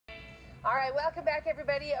All right, welcome back,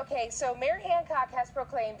 everybody. Okay, so Mayor Hancock has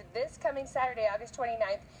proclaimed this coming Saturday, August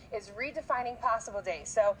 29th, is Redefining Possible Day.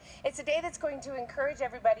 So it's a day that's going to encourage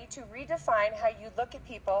everybody to redefine how you look at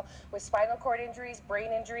people with spinal cord injuries,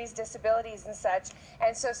 brain injuries, disabilities, and such.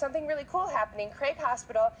 And so something really cool happening. Craig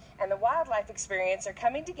Hospital and the Wildlife Experience are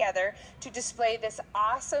coming together to display this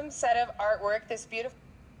awesome set of artwork, this beautiful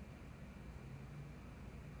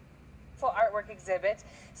artwork exhibit,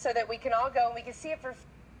 so that we can all go and we can see it for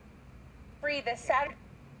free this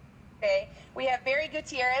Saturday. We have Barry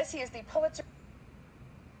Gutierrez. He is the Pulitzer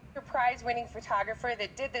Prize-winning photographer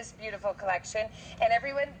that did this beautiful collection. And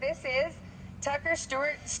everyone, this is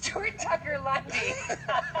Stuart Tucker Lundy,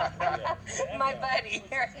 my buddy.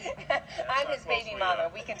 I'm his baby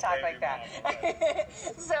mama. We can talk like that.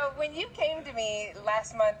 So when you came to me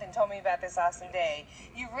last month and told me about this awesome day,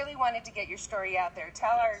 you really wanted to get your story out there.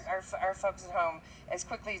 Tell our folks at home as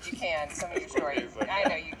quickly as you can some of your stories. I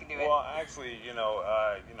know you can do it. Well, actually,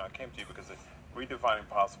 I came to you because Redefining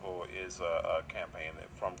Possible is a campaign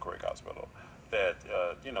from Craig Hospital that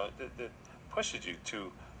that pushes you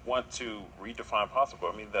to want to redefine possible.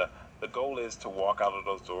 I mean, the goal is to walk out of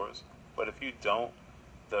those doors, but if you don't,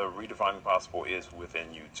 the redefining possible is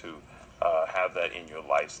within you to have that in your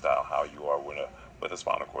lifestyle, how you are with a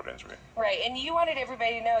spinal cord injury. Right, and you wanted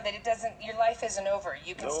everybody to know that your life isn't over.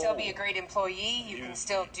 You can still be a great employee. You can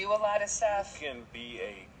still do a lot of stuff. You can be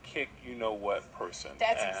a kick-you-know-what person.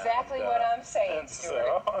 That's exactly what I'm saying,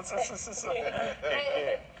 Stuart.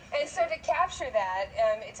 And so to capture that,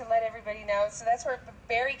 to let everybody know, so that's where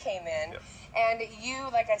Barry came in. Yep. And you,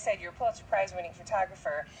 like I said, you're a Pulitzer Prize-winning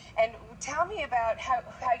photographer. And tell me about how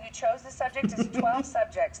you chose the subject. There's 12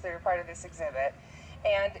 subjects that are part of this exhibit.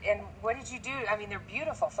 And what did you do? I mean, they're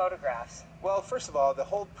beautiful photographs. Well, first of all, the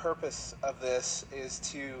whole purpose of this is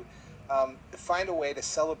to find a way to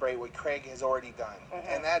celebrate what Craig has already done. Mm-hmm.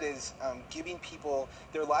 And that is giving people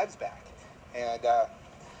their lives back. And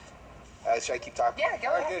should I keep talking? Yeah,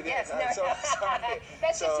 go ahead. Yes,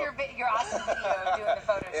 That's just your awesome video doing the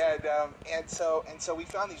photos. And so we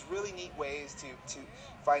found these really neat ways to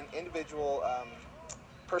find individual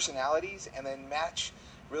personalities and then match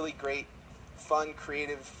really great, fun,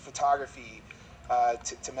 creative photography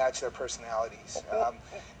to match their personalities.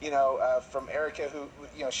 From Erica, who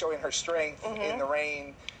showing her strength in the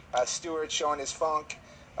rain, Stuart showing his funk.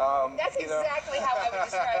 That's exactly how I would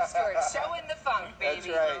describe Stuart. Showing the funk,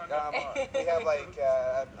 baby. That's right. We have like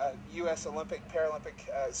a U.S.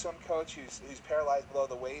 Paralympic swim coach who's paralyzed below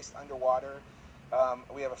the waist, underwater.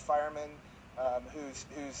 We have a fireman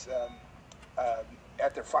who's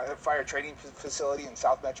at their fire training facility in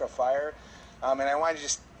South Metro Fire. And I wanted to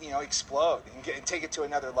just, explode and take it to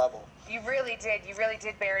another level. You really did,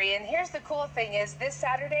 Barry. And here's the cool thing is this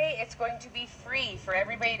Saturday, it's going to be free for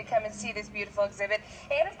everybody to come and see this beautiful exhibit.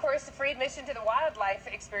 And, of course, the free admission to the Wildlife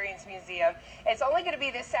Experience Museum. It's only going to be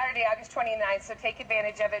this Saturday, August 29th, so take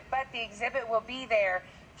advantage of it. But the exhibit will be there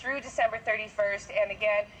through December 31st. And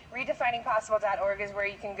again, redefiningpossible.org is where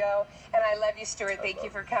you can go. And I love you, Stuart. Thank you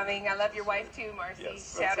for coming. I love your wife, too, Marcy.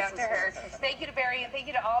 Yes. Shout out to her. Thank you to Barry, and thank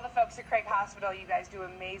you to all the folks at Craig Hospital. You guys do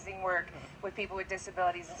amazing work with people with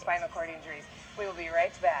disabilities and spinal cord injuries. We will be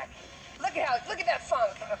right back. Look at that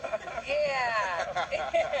funk. Yeah.